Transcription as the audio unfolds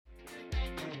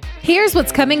Here's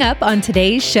what's coming up on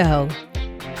today's show.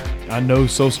 I know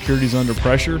Social Security's under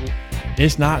pressure.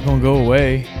 It's not going to go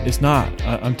away. It's not.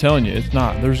 I'm telling you, it's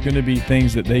not. There's going to be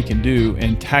things that they can do,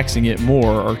 and taxing it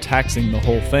more or taxing the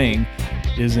whole thing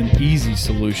is an easy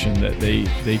solution that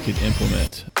they could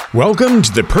implement. Welcome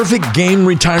to the Perfect Game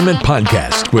Retirement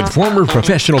Podcast with former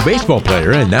professional baseball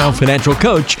player and now financial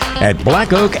coach at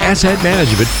Black Oak Asset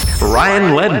Management,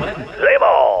 Ryan Ledman.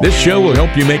 This show will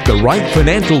help you make the right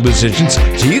financial decisions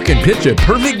so you can pitch a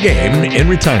perfect game in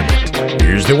retirement.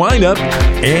 Here's the windup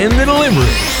and the delivery.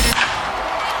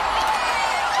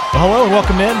 Well, hello and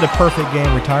welcome in to Perfect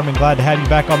Game Retirement. Glad to have you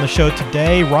back on the show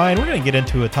today. Ryan, we're going to get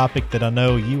into a topic that I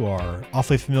know you are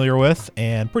awfully familiar with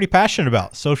and pretty passionate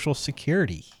about, Social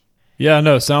Security. Yeah, I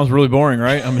know. Sounds really boring,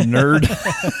 right? I'm a nerd.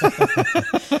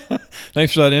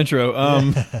 Thanks for that intro.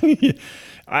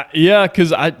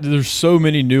 Because there's so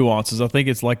many nuances. I think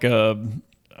it's like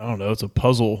it's a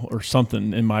puzzle or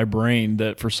something in my brain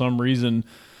that for some reason,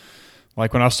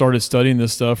 like when I started studying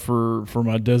this stuff for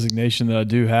my designation that I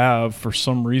do have, for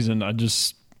some reason,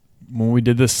 when we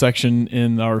did this section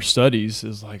in our studies,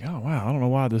 is like, oh, wow, I don't know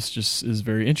why this just is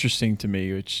very interesting to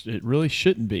me, which it really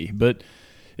shouldn't be. But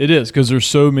it is, because there's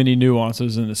so many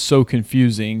nuances and it's so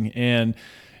confusing. And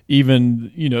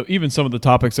even some of the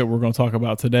topics that we're going to talk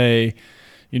about today,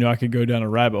 I could go down a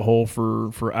rabbit hole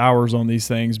for hours on these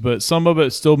things, but some of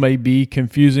it still may be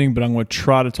confusing, but I'm going to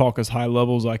try to talk as high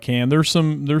level as I can. There's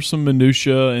some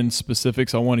minutia and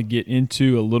specifics I want to get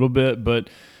into a little bit, but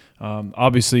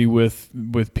obviously with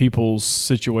people's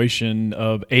situation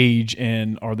of age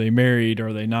and are they married,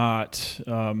 are they not,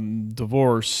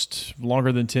 divorced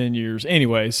longer than 10 years,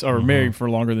 anyways, or married for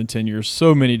longer than 10 years,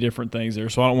 so many different things there.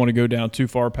 So I don't want to go down too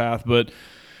far path, but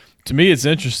to me, it's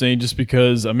interesting just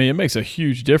because, it makes a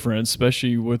huge difference,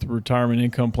 especially with retirement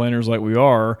income planners like we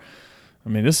are.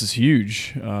 This is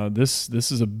huge. This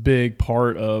is a big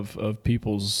part of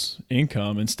people's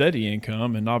income and steady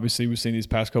income. And obviously, we've seen these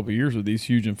past couple of years with these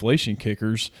huge inflation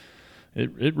kickers.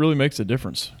 It really makes a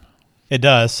difference. It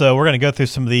does. So we're going to go through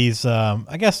some of these,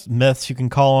 myths you can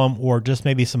call them, or just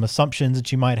maybe some assumptions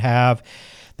that you might have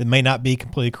that may not be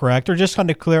completely correct, or just kind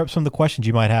of clear up some of the questions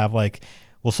you might have, like,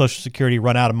 will Social Security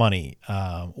run out of money?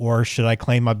 Or should I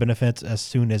claim my benefits as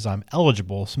soon as I'm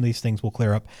eligible? Some of these things will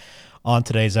clear up on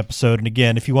today's episode. And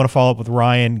again, if you want to follow up with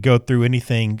Ryan, go through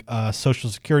anything Social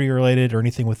Security related or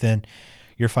anything within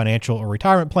your financial or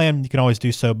retirement plan, you can always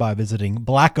do so by visiting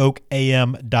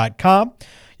blackoakam.com.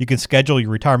 You can schedule your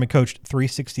Retirement Coach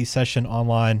 360 session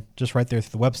online just right there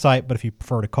through the website. But if you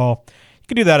prefer to call, you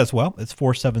can do that as well. It's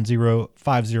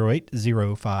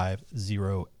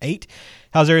 470-508-0508.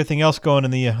 How's everything else going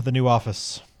in the new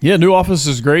office? Yeah, new office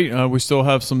is great. We still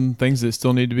have some things that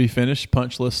still need to be finished,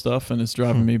 punch list stuff, and it's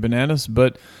driving me bananas.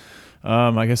 But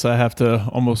I guess I have to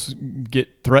almost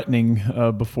get threatening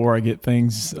before I get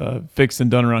things fixed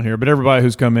and done around here. But everybody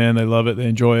who's come in, they love it. They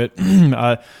enjoy it.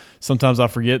 Sometimes I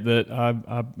forget that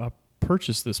I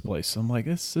purchased this place. I'm like,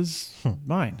 this is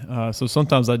mine. So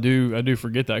sometimes I do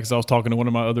forget that, because I was talking to one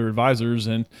of my other advisors,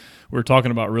 and we were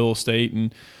talking about real estate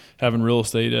and having real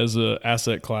estate as a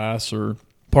asset class or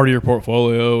part of your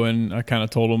portfolio. And I kind of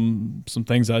told him some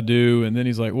things I do. And then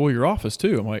he's like, well, your office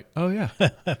too. I'm like, oh yeah.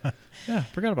 Yeah,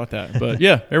 forgot about that. But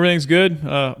yeah, everything's good.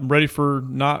 I'm ready for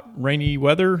not rainy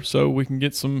weather so we can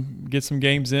get some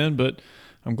games in, but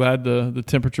I'm glad the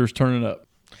temperature's turning up.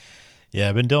 Yeah,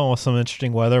 I've been dealing with some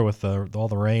interesting weather with all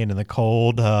the rain and the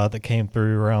cold that came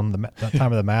through around that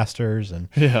time of the Masters, and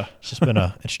yeah, it's just been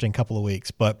an interesting couple of weeks.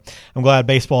 But I'm glad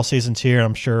baseball season's here.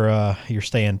 I'm sure you're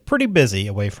staying pretty busy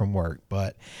away from work.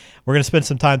 But we're going to spend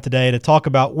some time today to talk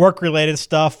about work-related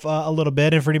stuff a little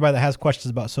bit. And for anybody that has questions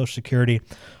about Social Security,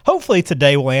 hopefully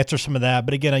today we'll answer some of that.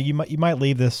 But again, you might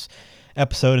leave this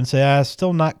episode and say,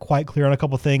 still not quite clear on a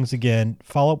couple of things. Again,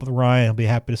 follow up with Ryan. He'll be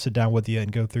happy to sit down with you and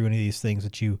go through any of these things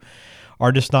that you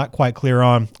are just not quite clear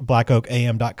on.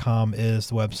 blackoakam.com is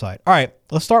the website. All right,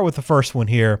 let's start with the first one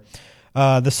here.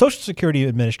 The Social Security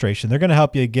Administration, they're going to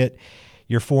help you get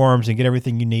your forms and get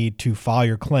everything you need to file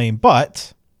your claim,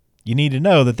 but you need to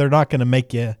know that they're not going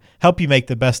to help you make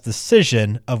the best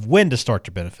decision of when to start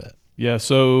your benefit. Yeah,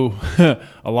 so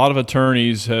a lot of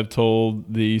attorneys have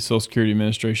told the Social Security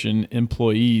Administration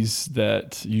employees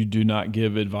that you do not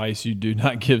give advice, you do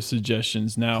not give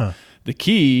suggestions. Now, the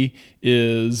key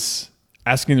is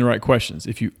asking the right questions.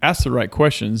 If you ask the right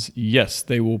questions, yes,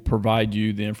 they will provide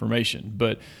you the information.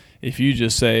 But if you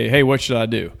just say, hey, what should I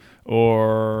do?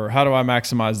 Or how do I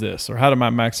maximize this? Or how do I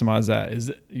maximize that?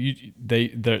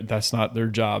 That's not their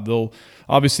job. They'll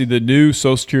obviously, the new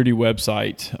Social Security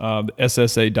website,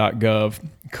 ssa.gov,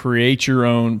 create your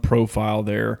own profile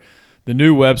there. The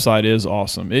new website is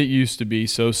awesome. It used to be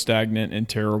so stagnant and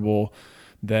terrible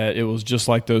that it was just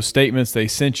like those statements they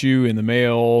sent you in the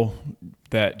mail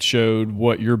that showed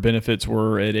what your benefits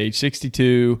were at age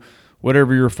 62,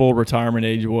 whatever your full retirement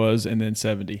age was, and then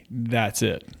 70. That's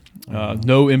it.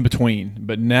 No in between.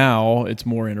 But now it's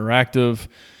more interactive.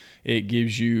 It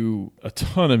gives you a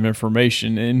ton of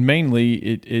information, and mainly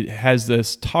it has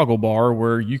this toggle bar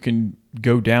where you can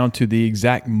go down to the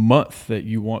exact month that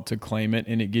you want to claim it,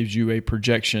 and it gives you a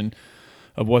projection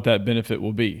of what that benefit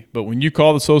will be. But when you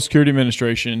call the Social Security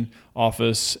Administration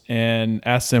office and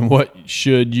ask them what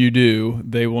should you do,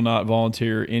 they will not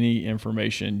volunteer any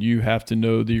information. You have to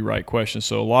know the right questions.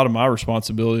 So a lot of my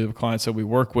responsibility of clients that we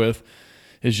work with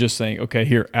is just saying, okay,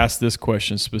 here, ask this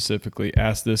question specifically,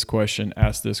 ask this question,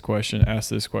 ask this question, ask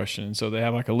this question. And so they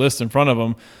have like a list in front of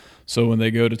them. So when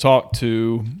they go to talk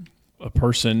to a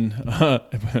person,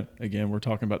 again, we're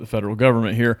talking about the federal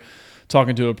government here,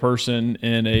 talking to a person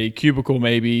in a cubicle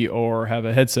maybe, or have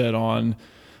a headset on,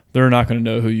 they're not going to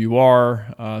know who you are.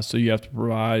 So you have to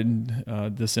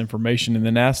provide this information and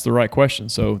then ask the right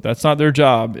questions. So that's not their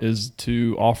job, is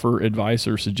to offer advice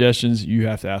or suggestions. You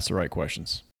have to ask the right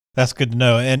questions. That's good to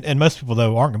know. And most people,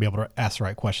 though, aren't going to be able to ask the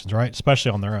right questions, right?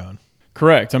 Especially on their own.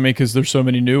 Correct. I mean, because there's so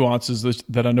many nuances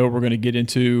that I know we're going to get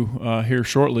into here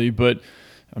shortly. But,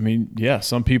 I mean, yeah,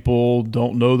 some people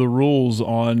don't know the rules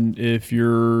on if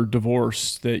you're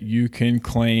divorced that you can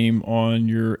claim on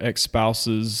your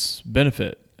ex-spouse's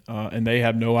benefit, and they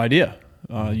have no idea.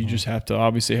 You just have to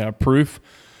obviously have proof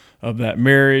of that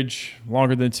marriage,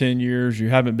 longer than 10 years, you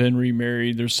haven't been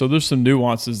remarried. There's some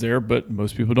nuances there, but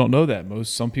most people don't know that.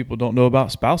 Some people don't know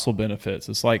about spousal benefits.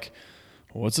 It's like,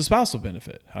 what's a spousal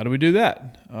benefit? How do we do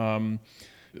that?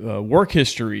 Work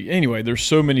history. Anyway, there's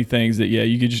so many things that,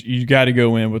 you got to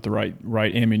go in with the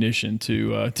right ammunition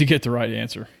to get the right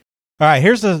answer. All right,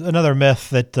 here's another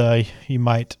myth that you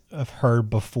might have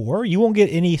heard before. You won't get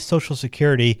any Social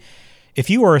Security if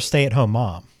you are a stay-at-home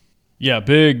mom. Yeah,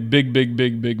 big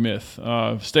myth.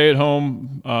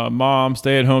 Stay-at-home mom,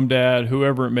 stay-at-home dad,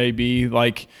 whoever it may be.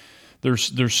 Like,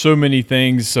 there's so many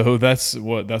things. So that's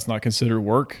not considered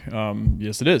work.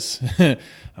 Yes, it is.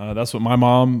 That's what my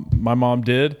mom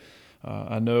did.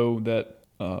 I know that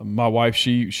my wife,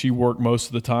 she worked most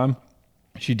of the time.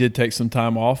 She did take some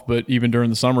time off, but even during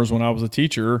the summers when I was a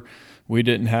teacher, we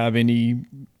didn't have any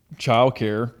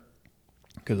childcare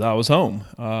because I was home.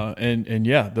 And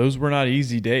yeah, those were not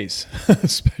easy days,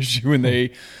 especially when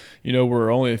they, were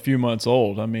only a few months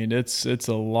old. I mean, it's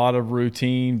a lot of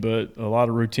routine, but a lot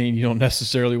of routine you don't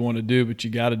necessarily want to do, but you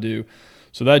got to do.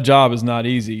 So that job is not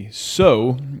easy.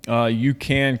 So you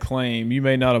can claim, you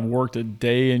may not have worked a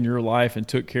day in your life and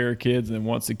took care of kids, and then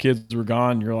once the kids were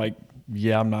gone, you're like,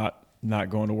 yeah, I'm not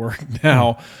going to work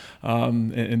now.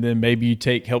 And then maybe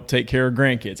you help take care of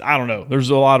grandkids. I don't know.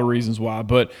 There's a lot of reasons why,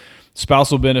 but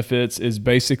spousal benefits is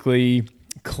basically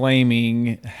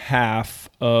claiming half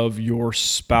of your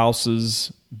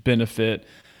spouse's benefit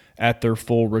at their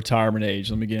full retirement age.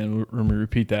 Let me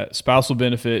repeat that. Spousal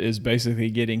benefit is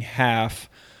basically getting half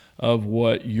of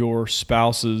what your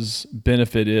spouse's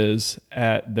benefit is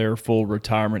at their full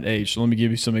retirement age. So let me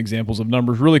give you some examples of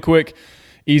numbers really quick.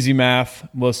 Easy math.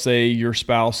 Let's say your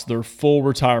spouse, their full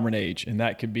retirement age, and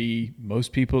that could be,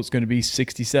 most people it's going to be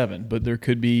 67, but there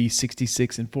could be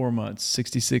 66 in 4 months,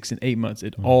 66 in 8 months.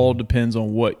 It all depends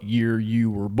on what year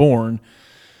you were born,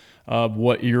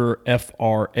 what your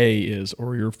FRA is,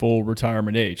 or your full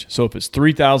retirement age. So if it's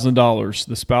 $3,000,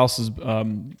 the spouse's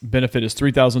benefit is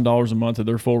 $3,000 a month at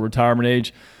their full retirement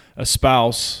age. A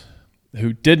spouse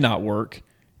who did not work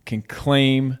can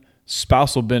claim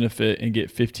spousal benefit and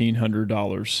get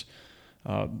 $1,500.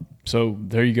 So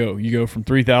there you go. You go from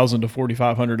 $3,000 to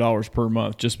 $4,500 per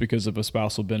month just because of a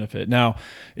spousal benefit. Now,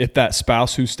 if that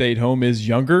spouse who stayed home is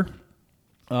younger,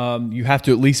 you have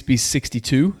to at least be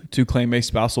 62 to claim a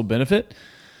spousal benefit.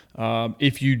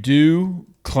 If you do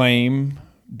claim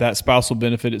that spousal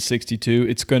benefit at 62,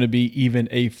 it's going to be even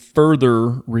a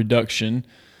further reduction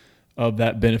of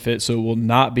that benefit. So it will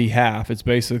not be half. It's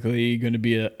basically going to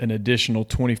be an additional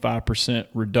 25%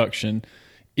 reduction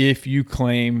if you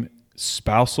claim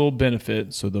spousal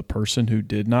benefit. So the person who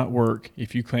did not work,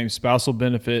 if you claim spousal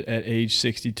benefit at age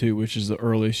 62, which is the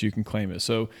earliest you can claim it.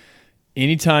 So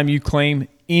anytime you claim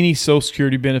any Social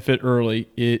Security benefit early,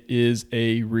 it is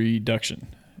a reduction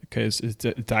because it's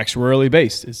actuarially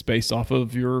based. It's based off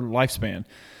of your lifespan.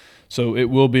 So it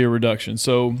will be a reduction.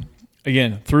 So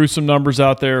again, threw some numbers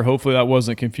out there. Hopefully that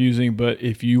wasn't confusing, but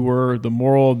the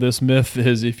moral of this myth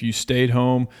is if you stayed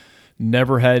home,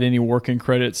 never had any working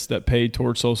credits that paid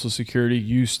towards Social Security,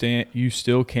 you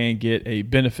still can get a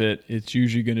benefit. It's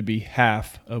usually going to be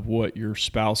half of what your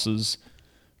spouse's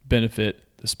benefit,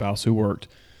 the spouse who worked,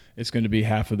 it's going to be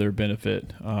half of their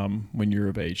benefit when you're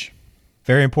of age.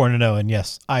 Very important to know. And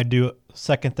yes, I do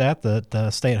second that.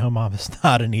 The stay-at-home mom is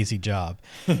not an easy job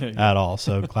at all.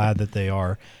 So glad that they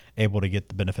are able to get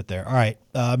the benefit there. All right.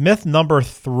 Myth number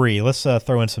 3. Let's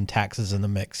throw in some taxes in the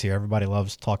mix here. Everybody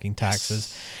loves talking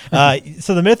taxes.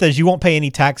 So the myth is you won't pay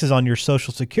any taxes on your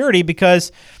Social Security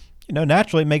because,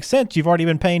 naturally it makes sense. You've already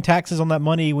been paying taxes on that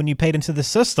money when you paid into the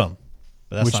system.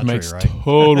 But that's Which not makes true, right?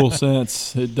 total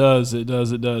sense. It does.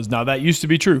 Now, that used to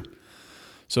be true.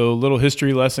 So a little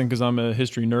history lesson because I'm a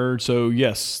history nerd. So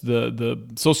yes, the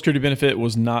Social Security benefit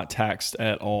was not taxed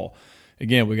at all.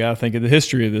 Again, we got to think of the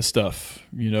history of this stuff.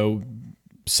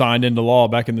 Signed into law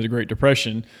back in the Great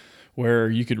Depression where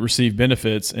you could receive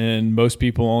benefits, and most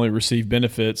people only receive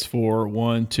benefits for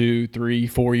 1, 2, 3,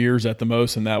 4 years at the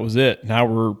most, and that was it. Now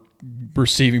we're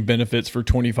receiving benefits for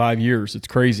 25 years. It's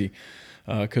crazy.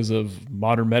 Because of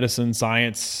modern medicine,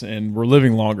 science, and we're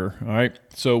living longer, all right?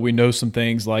 So we know some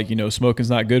things like, smoking's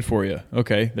not good for you.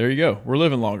 Okay, there you go. We're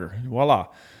living longer. Voila.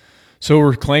 So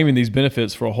we're claiming these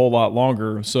benefits for a whole lot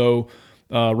longer. So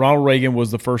Ronald Reagan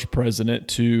was the first president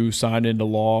to sign into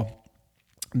law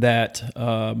that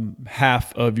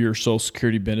half of your Social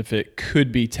Security benefit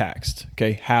could be taxed.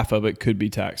 Okay, half of it could be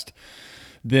taxed.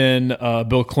 Then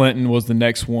Bill Clinton was the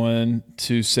next one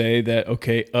to say that,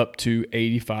 okay, up to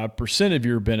 85% of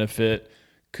your benefit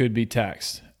could be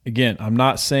taxed. Again, I'm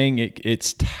not saying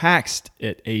it's taxed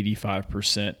at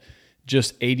 85%,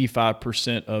 just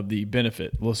 85% of the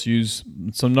benefit. Let's use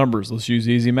some numbers. Let's use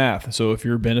easy math. So if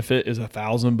your benefit is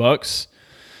 $1,000,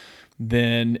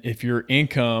 then if your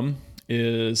income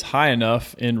is high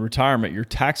enough in retirement, your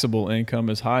taxable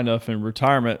income is high enough in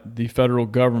retirement, the federal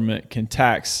government can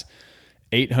tax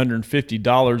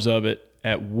 $850 of it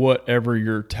at whatever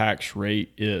your tax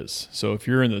rate is. So if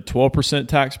you're in the 12%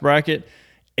 tax bracket,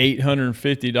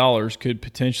 $850 could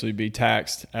potentially be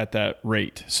taxed at that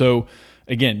rate. So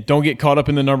again, don't get caught up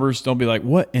in the numbers. Don't be like,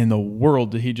 what in the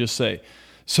world did he just say?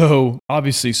 So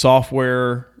obviously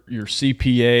software, your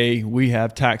CPA, we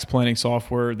have tax planning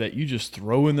software that you just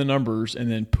throw in the numbers and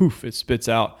then poof, it spits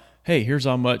out, hey, here's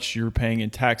how much you're paying in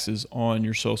taxes on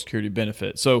your Social Security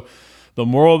benefit. So the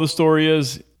moral of the story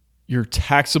is your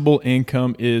taxable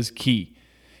income is key.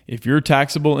 If your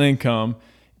taxable income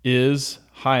is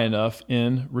high enough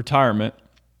in retirement,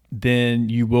 then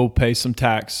you will pay some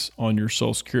tax on your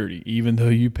Social Security. Even though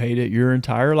you paid it your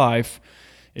entire life,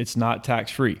 it's not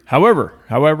tax-free. However,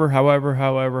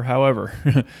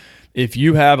 if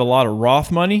you have a lot of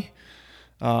Roth money,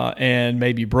 and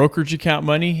maybe brokerage account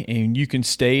money, and you can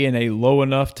stay in a low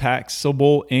enough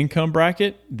taxable income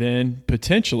bracket, then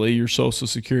potentially your Social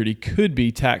Security could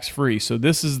be tax-free. So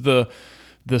this is the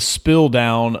spill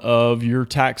down of your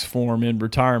tax form in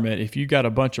retirement. If you got a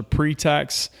bunch of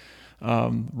pre-tax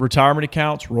retirement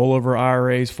accounts, rollover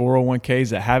IRAs, 401ks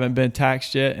that haven't been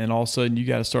taxed yet, and all of a sudden you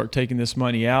got to start taking this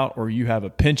money out, or you have a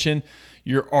pension,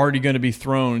 you're already going to be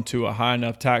thrown to a high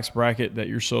enough tax bracket that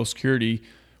your Social Security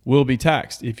will be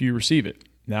taxed if you receive it.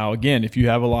 Now, again, if you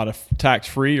have a lot of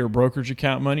tax-free or brokerage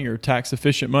account money or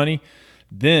tax-efficient money,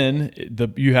 then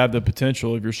you have the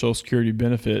potential of your Social Security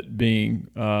benefit being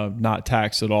not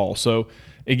taxed at all. So,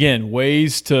 again,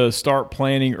 ways to start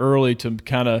planning early to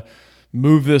kind of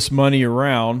move this money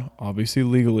around, obviously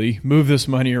legally, move this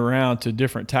money around to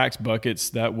different tax buckets.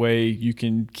 That way you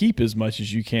can keep as much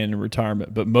as you can in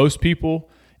retirement. But most people,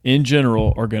 in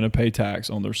general, are going to pay tax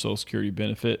on their Social Security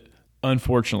benefit,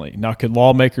 unfortunately. Now, could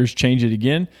lawmakers change it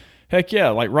again? Heck yeah.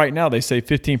 Like right now, they say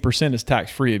 15% is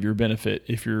tax-free of your benefit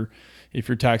if your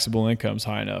taxable income is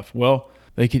high enough. Well,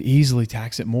 they could easily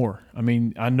tax it more. I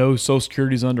mean, I know Social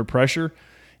Security is under pressure.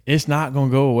 It's not going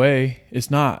to go away. It's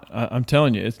not. I'm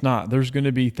telling you, it's not. There's going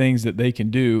to be things that they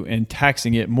can do, and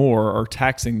taxing it more or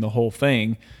taxing the whole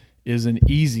thing is an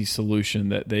easy solution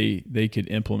that they could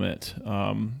implement.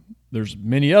 There's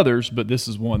many others, but this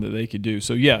is one that they could do.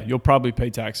 So yeah, you'll probably pay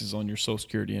taxes on your Social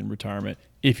Security in retirement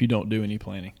if you don't do any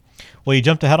planning. Well, you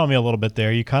jumped ahead on me a little bit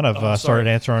there. You kind of started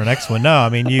answering our next one. No, I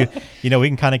mean, we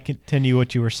can kind of continue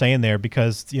what you were saying there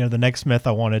because, the next myth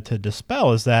I wanted to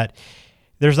dispel is that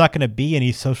there's not going to be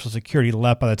any Social Security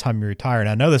left by the time you retire. And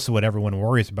I know this is what everyone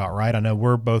worries about, right? I know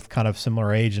we're both kind of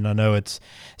similar age, and I know it's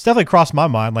definitely crossed my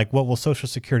mind, like what will Social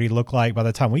Security look like by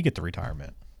the time we get to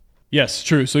retirement? Yes,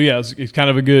 true. So yeah, it's kind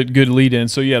of a good lead in.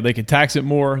 So yeah, they could tax it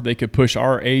more. They could push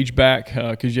our age back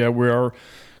because we are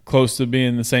close to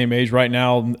being the same age right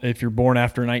now. If you're born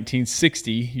after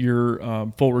 1960,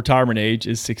 your full retirement age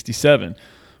is 67.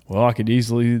 Well, I could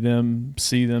easily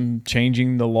see them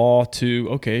changing the law to,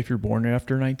 okay, if you're born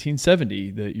after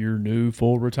 1970, that your new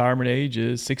full retirement age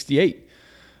is 68.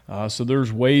 So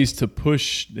there's ways to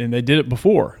push, and they did it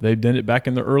before. They've done it back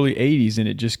in the early 80s, and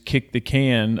it just kicked the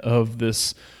can of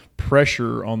this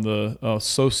pressure on the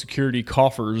Social Security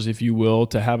coffers, if you will,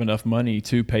 to have enough money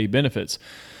to pay benefits.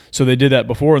 So they did that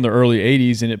before in the early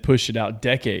 80s, and it pushed it out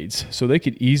decades. So they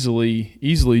could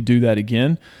easily do that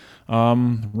again.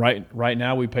 Right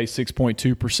now we pay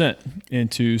 6.2%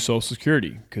 into Social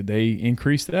Security. Could they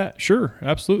increase that? Sure,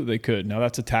 absolutely they could. Now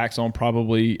that's a tax on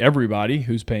probably everybody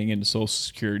who's paying into Social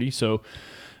Security. So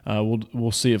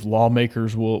we'll see if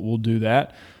lawmakers will do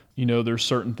that. You know, there's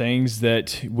certain things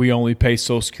that we only pay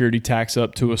Social Security tax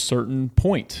up to a certain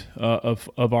point of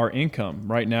our income.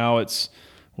 Right now it's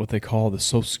what they call the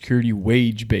Social Security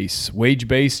wage base. Wage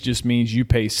base just means you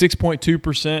pay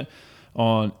 6.2%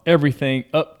 on everything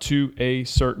up to a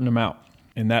certain amount.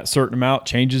 And that certain amount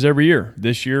changes every year.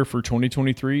 This year for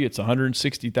 2023, it's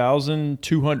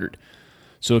 $160,200.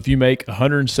 So if you make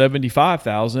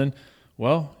 $175,000,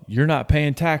 well, you're not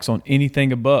paying tax on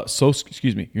anything above.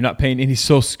 You're not paying any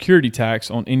Social Security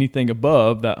tax on anything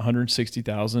above that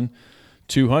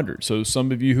 $160,200. So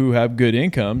some of you who have good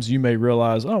incomes, you may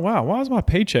realize, oh wow, why is my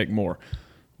paycheck more?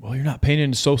 Well, you're not paying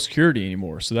into Social Security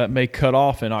anymore. So that may cut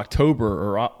off in October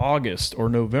or August or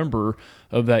November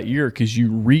of that year because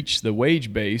you reach the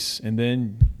wage base, and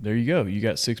then there you go. You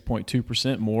got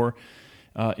 6.2% more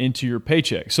into your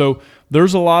paycheck. So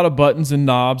there's a lot of buttons and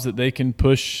knobs that they can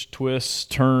push,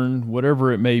 twist, turn,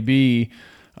 whatever it may be,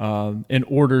 in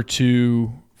order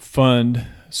to fund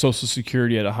Social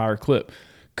Security at a higher clip.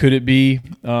 Could it be,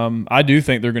 I do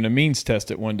think they're going to means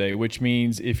test it one day, which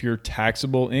means if your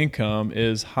taxable income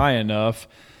is high enough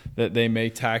that they may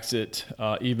tax it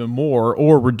even more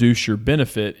or reduce your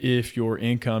benefit if your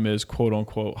income is quote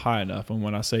unquote high enough. And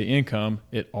when I say income,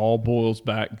 it all boils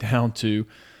back down to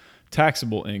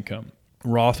taxable income.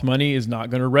 Roth money is not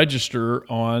going to register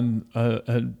on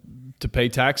to pay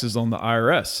taxes on the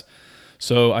IRS.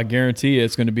 So I guarantee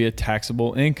it's going to be a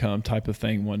taxable income type of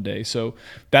thing one day. So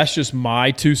that's just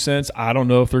my 2 cents. I don't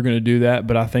know if they're going to do that,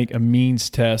 but I think a means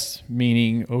test,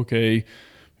 meaning, okay,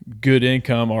 good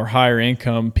income or higher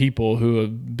income people who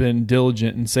have been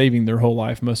diligent in saving their whole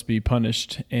life must be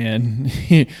punished and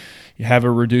have a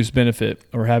reduced benefit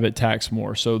or have it taxed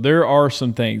more. So there are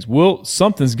some things.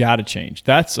 Something's got to change.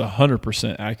 That's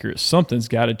 100% accurate. Something's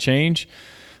got to change.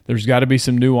 There's got to be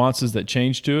some nuances that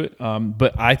change to it.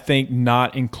 But I think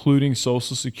not including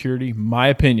Social Security, my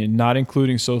opinion, not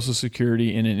including Social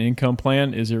Security in an income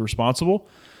plan is irresponsible.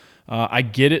 I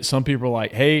get it. Some people are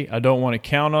like, hey, I don't want to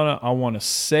count on it. I want to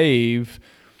save.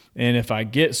 And if I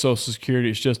get Social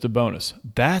Security, it's just a bonus.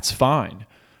 That's fine.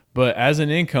 But as an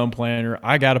income planner,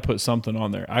 I got to put something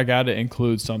on there. I got to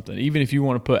include something. Even if you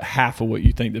want to put half of what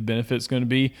you think the benefit's going to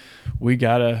be, we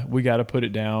gotta put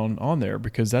it down on there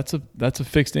because that's a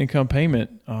fixed income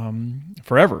payment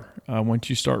forever once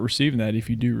you start receiving that, if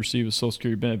you do receive a Social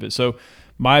Security benefit. So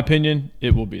my opinion,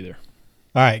 it will be there.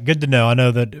 All right, good to know. I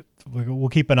know that we'll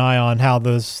keep an eye on how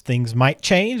those things might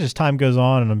change as time goes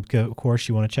on. And of course,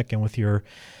 you want to check in with your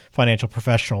financial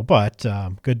professional, but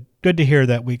good to hear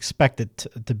that we expect it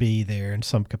to be there in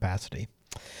some capacity.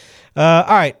 All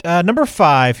right, number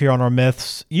 5 here on our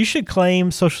myths. You should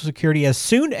claim Social Security as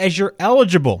soon as you're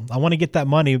eligible. I want to get that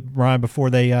money, Ryan, before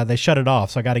they shut it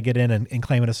off, so I got to get in and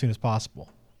claim it as soon as possible.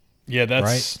 Yeah,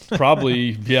 that's right?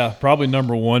 probably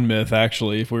number 1 myth,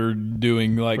 actually, if we're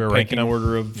doing like pecking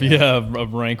order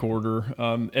of rank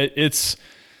order.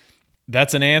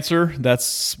 That's an answer.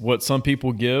 That's what some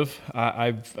people give.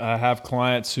 I have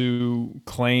clients who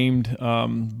claimed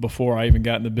before I even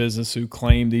got in the business who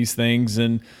claimed these things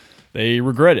and they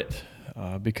regret it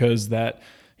because that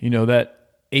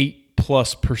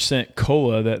 8+%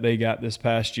 COLA that they got this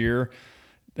past year,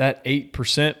 that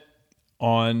 8%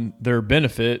 on their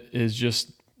benefit is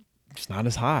just it's not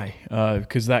as high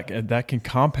because that can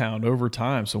compound over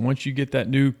time. So once you get that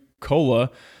new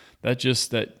COLA, that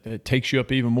it takes you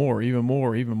up even more,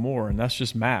 and that's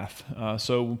just math.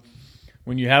 So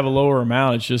when you have a lower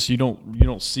amount, it's just you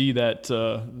don't see that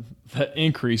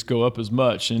increase go up as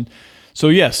much. And so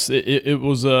yes,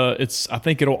 I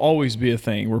think it'll always be a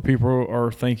thing where people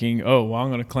are thinking, oh, well, I'm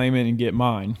going to claim it and get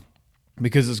mine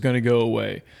because it's going to go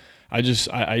away.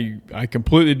 I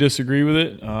completely disagree with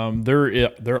it.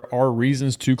 There are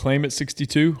reasons to claim at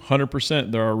 62.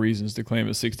 100% there are reasons to claim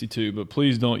at 62, but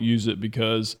please don't use it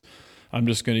because I'm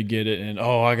just going to get it and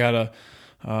I gotta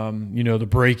the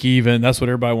break even. That's what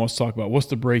everybody wants to talk about. What's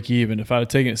the break even? If I'd have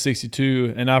taken it at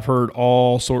 62, and I've heard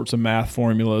all sorts of math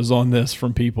formulas on this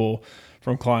from people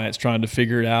from clients trying to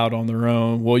figure it out on their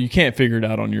own. Well, you can't figure it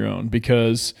out on your own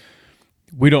because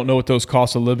we don't know what those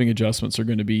cost of living adjustments are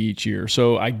going to be each year.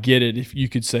 So I get it if you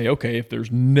could say, okay, if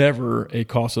there's never a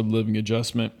cost of living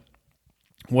adjustment,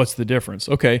 what's the difference?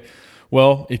 Okay,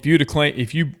 well, if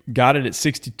you got it at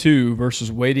 62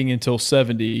 versus waiting until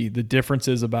 70, the difference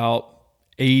is about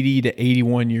 80 to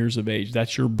 81 years of age.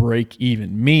 That's your break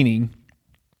even. Meaning,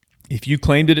 if you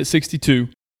claimed it at 62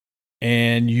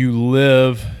 and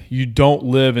you don't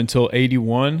live until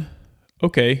 81,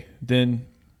 okay, then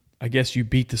I guess you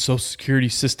beat the Social Security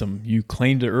system. You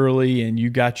claimed it early and you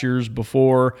got yours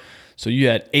before. So you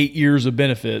had 8 years of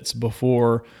benefits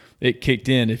before it kicked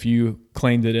in if you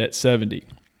claimed it at 70.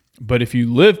 But if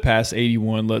you live past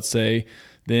 81, let's say,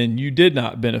 then you did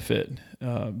not benefit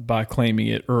by claiming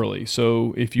it early.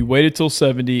 So if you waited till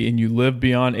 70 and you live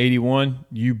beyond 81,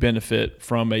 you benefit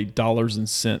from a dollars and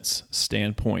cents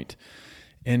standpoint.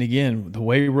 And again, the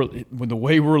way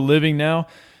we're living now,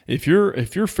 if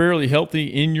you're fairly healthy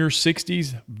in your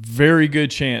 60s, very good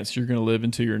chance you're going to live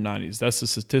into your 90s. That's a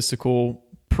statistical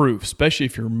proof, especially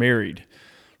if you're married.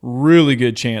 Really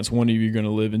good chance one of you are going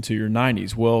to live into your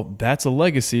 90s. Well, that's a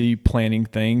legacy planning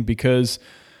thing because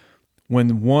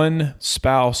when one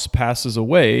spouse passes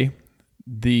away,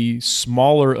 the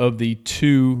smaller of the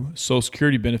two Social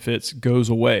Security benefits goes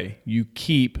away. You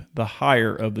keep the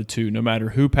higher of the two. No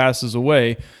matter who passes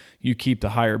away, you keep the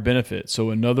higher benefit. So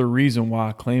another reason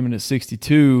why claiming at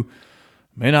 62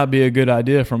 may not be a good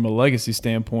idea from a legacy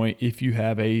standpoint if you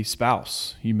have a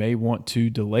spouse. You may want to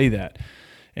delay that.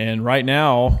 And right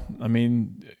now, I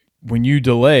mean, when you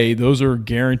delay, those are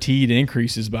guaranteed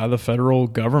increases by the federal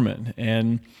government.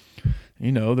 And,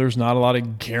 you know, there's not a lot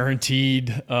of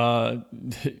guaranteed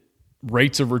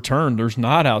rates of return. There's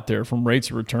not out there from rates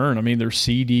of return. I mean, there's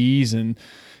CDs and,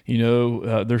 you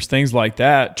know, there's things like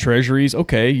that. Treasuries,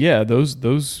 okay, yeah,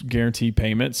 those guaranteed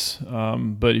payments.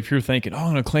 But if you're thinking, oh,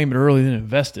 I'm going to claim it early, then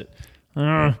invest it.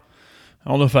 I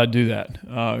don't know if I'd do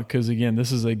that because, again,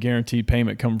 this is a guaranteed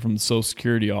payment coming from the Social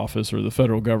Security office or the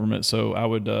federal government. So I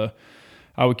would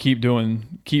keep doing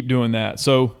that.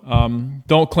 So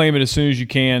don't claim it as soon as you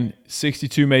can.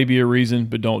 62 may be a reason,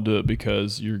 but don't do it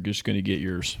because you're just going to get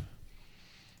yours.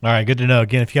 All right, good to know.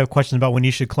 Again, if you have questions about when you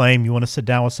should claim, you want to sit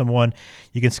down with someone,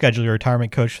 you can schedule your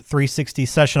Retirement Coach 360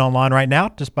 session online right now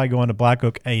just by going to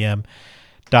blackoakam.com.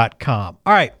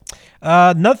 All right,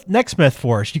 next myth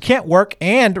for us. You can't work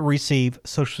and receive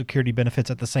Social Security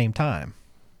benefits at the same time.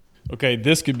 Okay,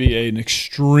 this could be an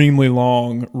extremely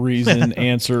long reason,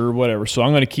 answer, whatever. So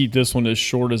I'm going to keep this one as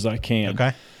short as I can.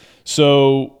 Okay.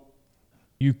 So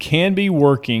you can be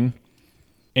working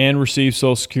and receive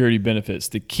Social Security benefits.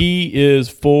 The key is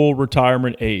full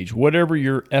retirement age, whatever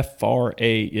your FRA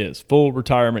is, full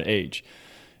retirement age.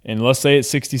 And let's say it's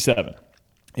 67.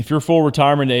 If your full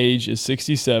retirement age is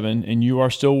 67 and you are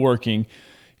still working,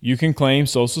 you can claim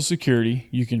Social Security,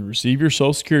 you can receive your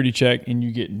Social Security check, and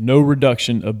you get no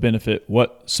reduction of benefit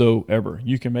whatsoever.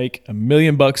 You can make $1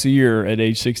 million a year at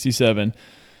age 67,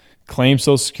 claim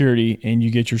Social Security, and you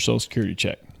get your Social Security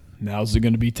check. Now, is it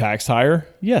going to be taxed higher?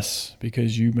 Yes,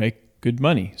 because you make good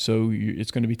money, so it's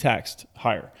going to be taxed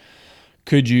higher.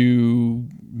 Could you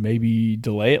maybe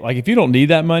delay it? Like if you don't need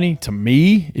that money, to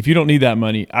me, if you don't need that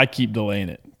money, I keep delaying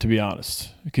it, to be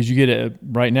honest, because you get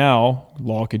right now,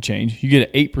 law could change. You get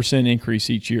an 8%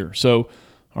 increase each year. So,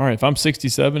 all right, if I'm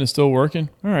 67 and still working,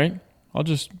 all right, I'll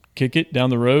just kick it down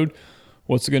the road.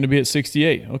 What's it going to be at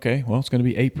 68? Okay, well, it's going to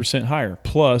be 8% higher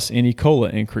plus any COLA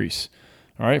increase.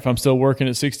 All right, if I'm still working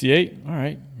at 68, all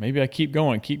right, maybe I keep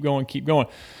going.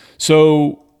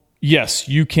 So, yes,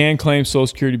 you can claim Social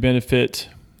Security benefit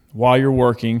while you're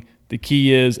working. The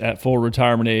key is at full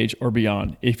retirement age or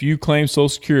beyond. If you claim Social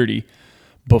Security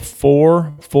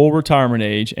before full retirement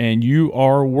age and you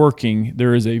are working,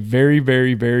 there is a very,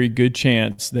 very, very good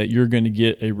chance that you're going to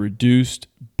get a reduced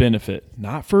benefit.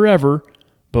 Not forever,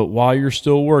 but while you're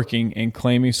still working and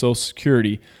claiming Social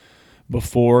Security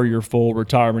before your full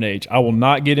retirement age. I will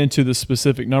not get into the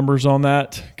specific numbers on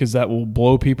that because that will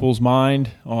blow people's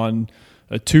mind on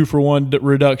a 2-for-1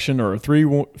 reduction or a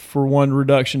 3-for-1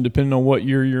 reduction, depending on what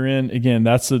year you're in. Again,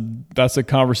 that's a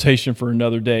conversation for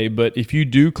another day. But if you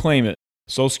do claim it,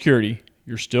 Social Security,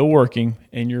 you're still working,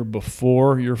 and you're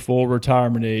before your full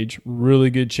retirement age, really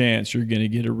good chance you're going to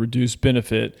get a reduced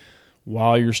benefit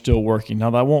while you're still working. Now,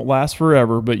 that won't last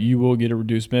forever, but you will get a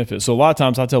reduced benefit. So a lot of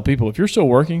times I tell people, if you're still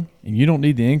working and you don't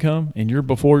need the income and you're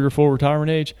before your full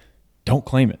retirement age, don't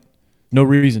claim it. No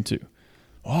reason to.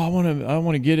 Oh, I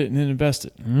want to get it and then invest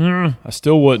it. I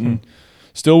still wouldn't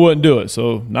do it.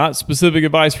 So not specific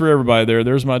advice for everybody there.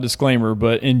 There's my disclaimer.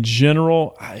 But in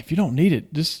general, if you don't need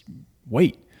it, just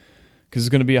wait. because it's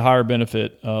going to be a higher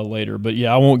benefit later. But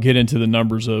yeah, I won't get into the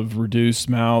numbers of reduced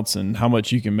amounts and how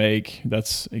much you can make.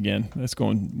 That's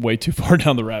going way too far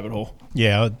down the rabbit hole.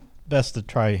 Yeah, best to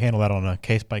try to handle that on a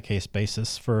case-by-case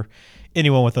basis for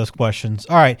anyone with those questions.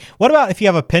 All right, what about if you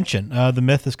have a pension? The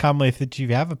myth is commonly if you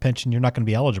have a pension, you're not going to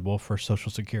be eligible for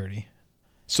Social Security.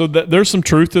 So there's some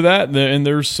truth to that, and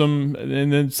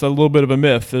and it's a little bit of a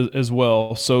myth as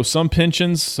well. So some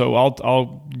pensions. So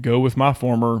I'll go with my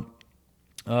former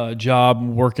job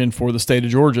working for the state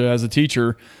of Georgia as a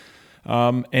teacher,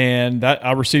 and that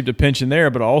I received a pension there,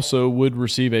 but I also would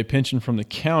receive a pension from the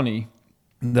county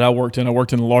that I worked in. I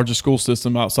worked in the largest school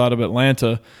system outside of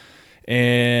Atlanta,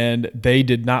 and they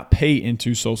did not pay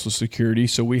into Social Security,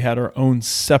 so we had our own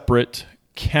separate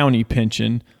county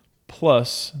pension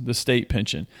plus the state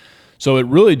pension. So it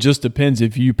really just depends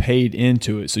if you paid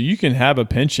into it. So you can have a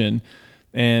pension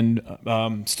and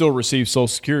still receive Social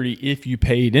Security if you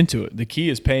paid into it. The key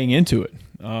is paying into it.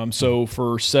 So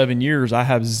for 7 years, I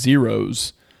have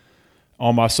zeros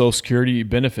on my Social Security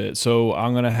benefit. So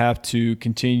I'm going to have to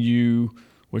continue,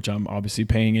 which I'm obviously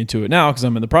paying into it now because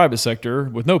I'm in the private sector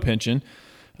with no pension,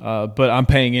 but I'm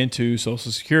paying into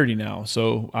Social Security now.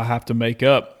 So I have to make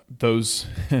up those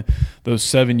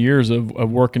 7 years of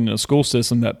working in a school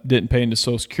system that didn't pay into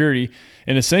Social Security.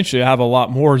 And essentially I have a lot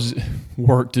more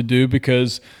work to do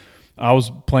because I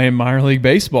was playing minor league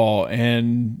baseball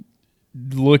and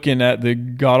looking at the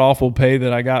god-awful pay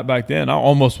that I got back then. I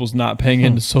almost was not paying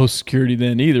into Social Security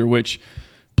then either, which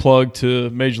plug to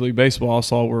Major League Baseball. I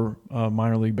saw where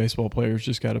minor league baseball players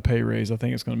just got a pay raise. I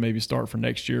think it's going to maybe start for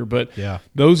next year. But yeah,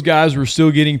 those guys were still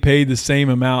getting paid the same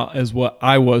amount as what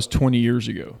I was 20 years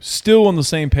ago. Still on the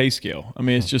same pay scale. I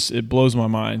mean, it blows my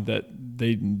mind that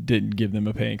they didn't give them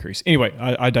a pay increase. Anyway,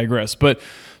 I digress. But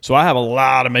so I have a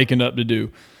lot of making up to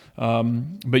do.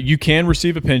 But you can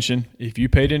receive a pension. If you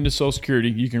paid into Social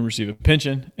Security, you can receive a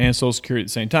pension and Social Security at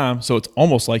the same time. So it's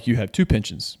almost like you have two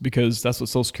pensions because that's what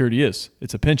Social Security is.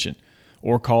 It's a pension,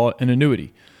 or call it an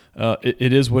annuity.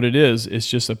 It is what it is. It's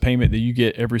just a payment that you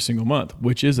get every single month,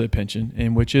 which is a pension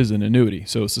and which is an annuity.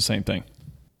 So it's the same thing.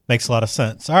 Makes a lot of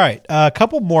sense. All right. A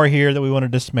couple more here that we want to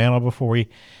dismantle before we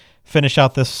finish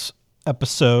out this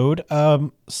episode.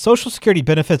 Social Security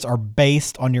benefits are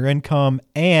based on your income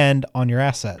and on your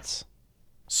assets.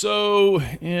 So,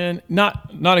 and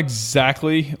not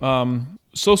exactly.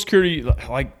 Social Security,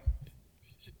 like,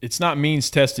 it's not means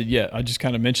tested yet. I just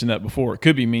kind of mentioned that before. It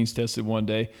could be means tested one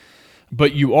day,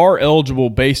 but you are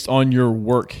eligible based on your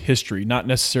work history, not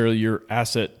necessarily your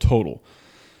asset total.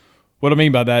 What I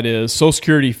mean by that is Social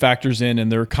Security factors in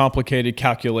their complicated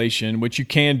calculation, which you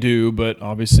can do, but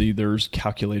obviously there's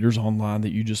calculators online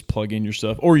that you just plug in your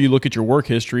stuff, or you look at your work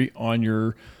history on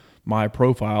your My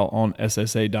Profile on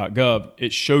SSA.gov.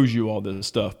 It shows you all this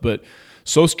stuff. But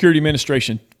Social Security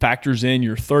Administration factors in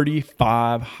your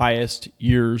 35 highest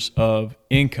years of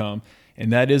income,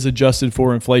 and that is adjusted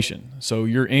for inflation. So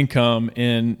your income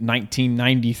in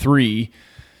 1993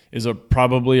 is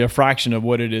probably a fraction of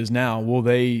what it is now. Well,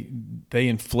 they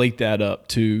inflate that up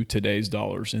to today's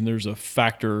dollars, and there's a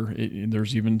factor.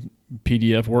 There's even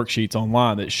PDF worksheets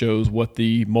online that shows what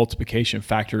the multiplication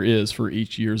factor is for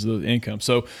each year's of income.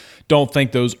 So don't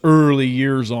think those early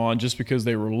years on, just because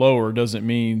they were lower doesn't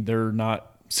mean they're not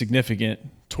significant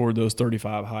toward those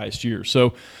 35 highest years.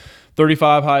 So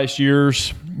 35 highest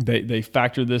years, they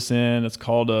factor this in. It's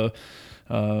called a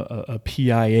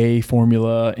PIA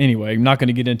formula. Anyway, I'm not going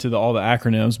to get into all the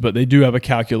acronyms, but they do have a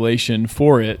calculation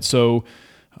for it. So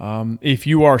if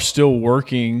you are still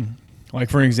working, like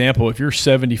for example, if you're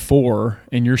 74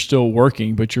 and you're still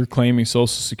working, but you're claiming Social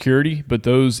Security, but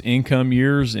those income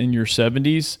years in your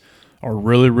 70s are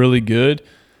really, really good,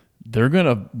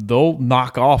 they'll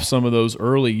knock off some of those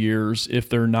early years if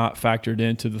they're not factored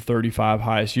into the 35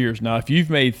 highest years. Now, if you've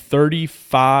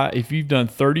done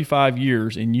 35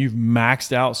 years and you've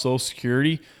maxed out Social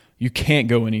Security, you can't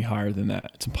go any higher than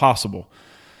that. It's impossible.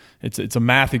 It's a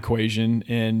math equation,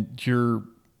 and your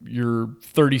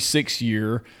 36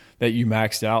 year that you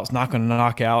maxed out is not going to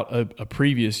knock out a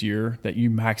previous year that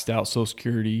you maxed out Social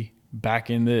Security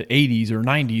back in the 80s or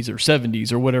 90s or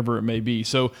 70s or whatever it may be.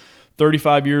 So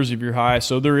 35 years of your high.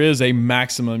 So there is a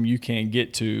maximum you can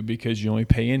get to because you only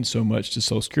pay in so much to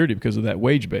Social Security because of that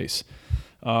wage base.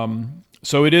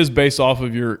 So it is based off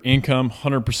of your income,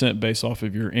 100% based off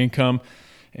of your income.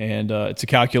 And it's a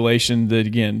calculation that,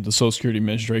 again, the Social Security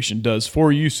Administration does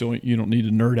for you. So you don't need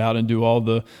to nerd out and do all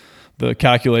the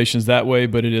calculations that way,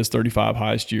 but it is 35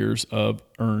 highest years of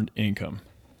earned income.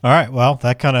 All right. Well,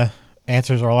 that kind of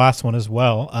answers our last one as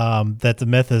well. That the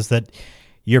myth is that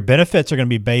your benefits are going to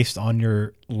be based on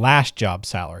your last job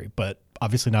salary, but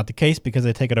obviously not the case because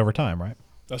they take it over time, right?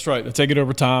 That's right. They take it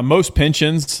over time. Most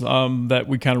pensions that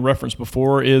we kind of referenced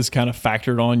before is kind of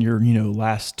factored on your,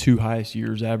 last 2 highest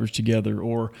years averaged together,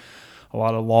 or a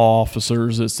lot of law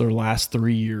officers, it's their last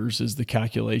 3 years is the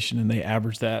calculation, and they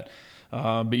average that.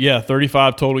 But yeah,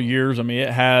 35 total years. I mean,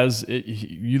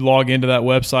 you log into that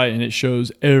website and it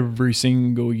shows every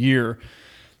single year.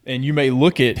 And you may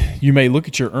look at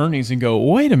your earnings and go,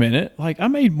 wait a minute, like I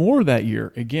made more that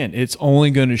year. Again, it's only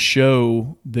going to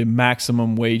show the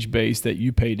maximum wage base that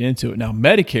you paid into it. Now,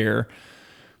 Medicare,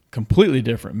 completely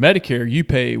different. Medicare, you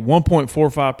pay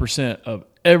 1.45% of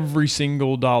every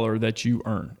single dollar that you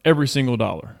earn, every single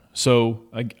dollar. So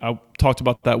I talked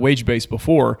about that wage base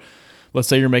before. Let's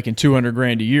say you're making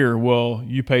 $200,000 a year. Well,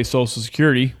 you pay Social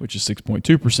Security, which is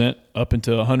 6.2%, up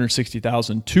into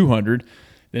 $160,200.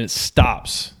 Then it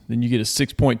stops. Then you get a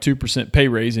 6.2% pay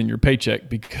raise in your paycheck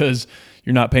because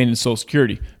you're not paying in Social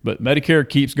Security. But Medicare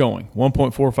keeps going,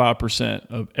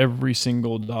 1.45% of every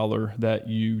single dollar that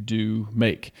you do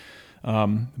make.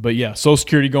 But yeah, Social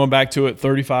Security, going back to it,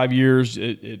 35 years,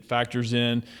 it factors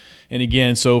in. And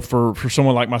again, so for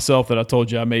someone like myself that I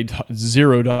told you I made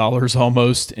 $0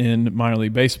 almost in minor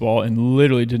league baseball and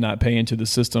literally did not pay into the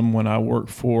system when I worked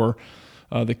for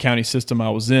the county system I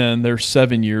was in, there's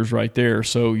 7 years right there.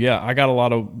 So yeah, I got a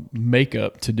lot of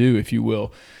makeup to do, if you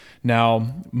will.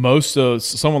 Now,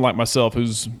 someone like myself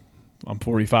I'm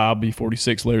 45, I'll be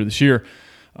 46 later this year.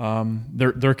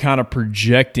 They're kind of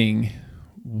projecting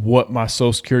what my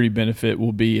Social Security benefit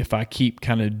will be if I keep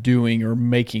kind of doing or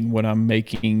making what I'm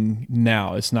making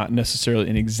now. It's not necessarily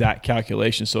an exact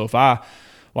calculation. So if I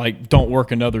don't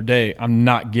work another day, I'm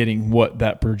not getting what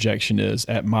that projection is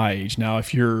at my age. Now,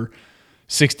 if you're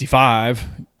 65,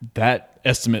 that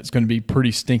estimate is going to be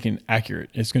pretty stinking accurate.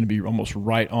 It's going to be almost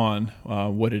right on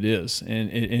what it is.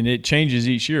 And it changes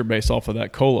each year based off of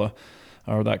that COLA,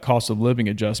 or that cost of living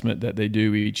adjustment that they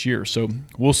do each year. So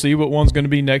we'll see what one's going to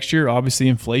be next year. Obviously,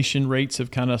 inflation rates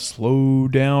have kind of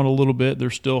slowed down a little bit. They're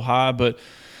still high, but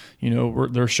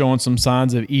they're showing some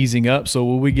signs of easing up. So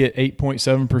will we get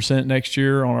 8.7% next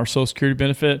year on our Social Security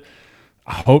benefit?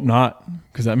 I hope not,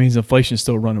 because that means inflation is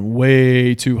still running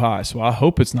way too high. So I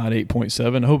hope it's not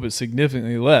 8.7. I hope it's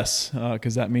significantly less,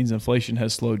 because that means inflation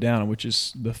has slowed down, which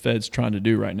is the Fed's trying to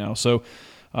do right now. So,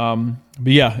 but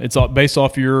yeah, it's all based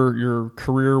off your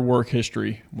career work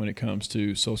history when it comes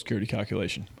to Social Security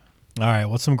calculation. All right.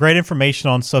 Well, some great information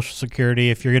on Social Security.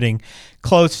 If you're getting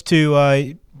close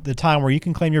to the time where you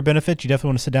can claim your benefits, you definitely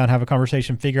want to sit down and have a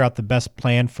conversation, figure out the best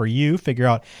plan for you, figure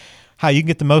out how you can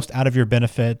get the most out of your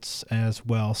benefits as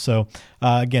well. So,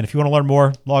 again, if you want to learn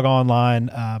more, log online.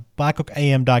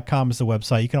 blackoakam.com is the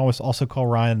website. You can always also call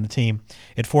Ryan and the team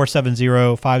at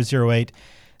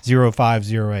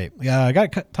 470-508-0508. I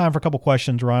got time for a couple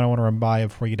questions, Ryan, I want to run by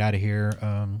before we get out of here.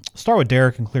 Start with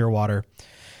Derek in Clearwater.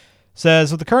 Says,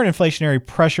 with the current inflationary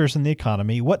pressures in the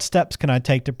economy, what steps can I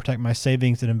take to protect my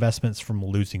savings and investments from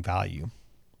losing value?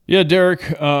 Yeah, Derek,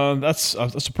 that's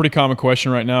a pretty common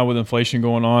question right now with inflation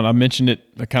going on. I mentioned it,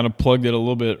 I kind of plugged it a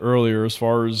little bit earlier as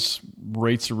far as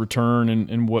rates of return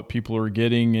and what people are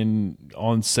getting and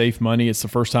on safe money. It's the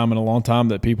first time in a long time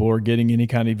that people are getting any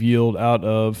kind of yield out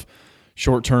of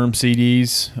short-term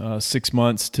CDs. 6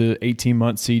 months to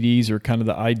 18-month CDs are kind of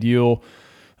the ideal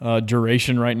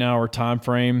duration right now or time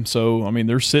frame. So,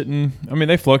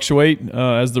 they fluctuate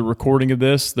as the recording of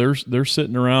this. They're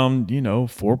sitting around,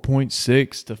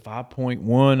 4.6 to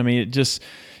 5.1.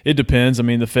 It depends.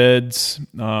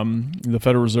 The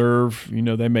Federal Reserve,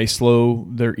 they may slow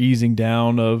their easing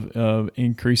down of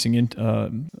increasing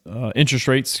interest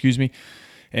rates,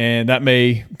 and that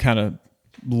may kind of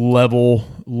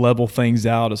level things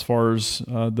out as far as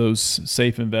those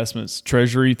safe investments.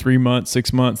 Treasury, 3 months,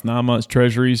 6 months, 9 months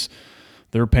treasuries,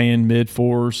 they're paying mid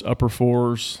 4s, upper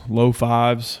 4s, low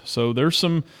 5s. So there's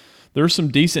some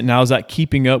decent. Now, is that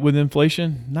keeping up with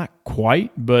inflation? Not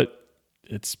quite, but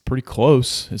it's pretty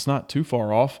close. It's not too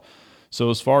far off.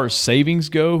 So as far as savings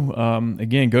go,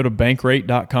 again, go to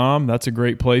bankrate.com. That's a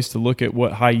great place to look at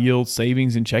what high yield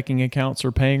savings and checking accounts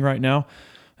are paying right now.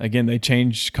 Again, they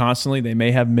change constantly. They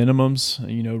may have minimums,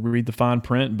 read the fine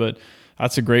print, but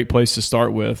that's a great place to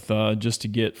start with just to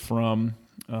get from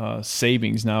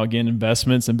savings. Now, again,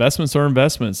 investments are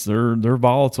investments. They're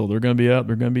volatile. They're going to be up.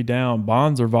 They're going to be down.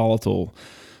 Bonds are volatile.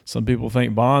 Some people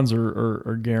think bonds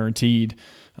are guaranteed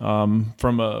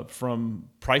from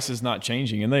prices not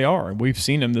changing, and they are. We've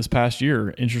seen them this past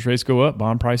year. Interest rates go up,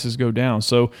 bond prices go down.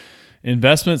 So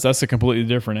investments, that's a completely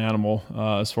different animal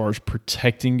as far as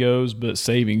protecting goes, but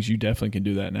savings, you definitely can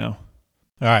do that now.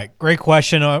 All right, great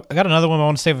question. I got another one I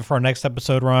want to save it for our next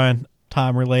episode, Ryan.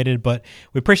 time related, but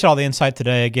we appreciate all the insight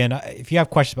today. Again, if you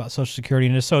have questions about Social Security,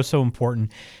 and it's so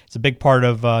important, it's a big part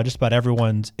of just about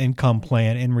everyone's income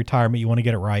plan in retirement. You want to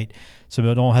get it right. So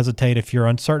don't hesitate if you're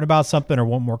uncertain about something or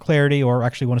want more clarity or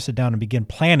actually want to sit down and begin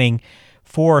planning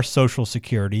for Social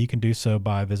Security. You can do so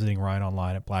by visiting Ryan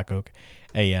online at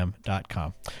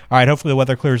blackoakam.com. All right, hopefully the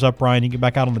weather clears up, Ryan. You can get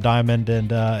back out on the diamond and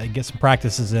get some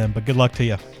practices in, but good luck to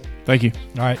you. Thank you.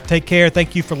 All right, take care.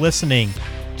 Thank you for listening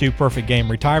to Perfect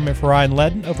Game Retirement for Ryan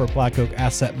Ledden over at Black Oak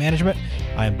Asset Management.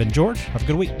 I am Ben George. Have a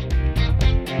good week.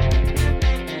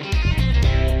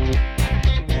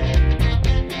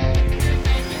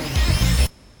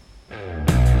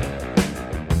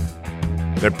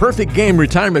 The Perfect Game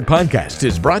Retirement Podcast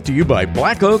is brought to you by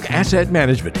Black Oak Asset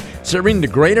Management, serving the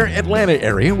greater Atlanta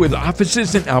area with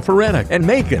offices in Alpharetta and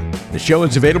Macon. The show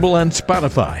is available on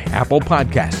Spotify, Apple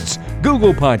Podcasts,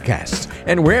 Google Podcasts,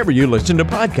 and wherever you listen to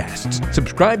podcasts.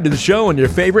 Subscribe to the show on your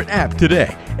favorite app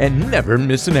today and never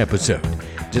miss an episode.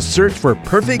 Just search for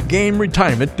Perfect Game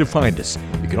Retirement to find us.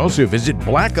 You can also visit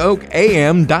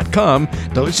blackoakam.com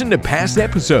to listen to past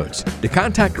episodes, to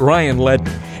contact Ryan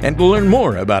Ledden, and to learn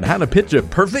more about how to pitch a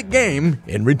perfect game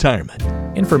in retirement.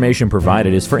 Information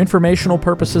provided is for informational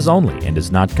purposes only and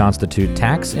does not constitute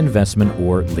tax, investment,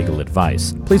 or legal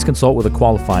advice. Please consult with a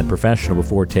qualified professional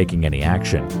before taking any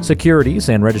action. Securities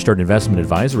and registered investment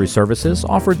advisory services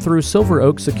offered through Silver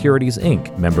Oak Securities,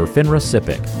 Inc., member FINRA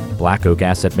SIPC. Black Oak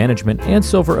Asset Management and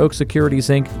Silver Oak Securities,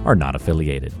 Inc. are not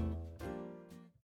affiliated.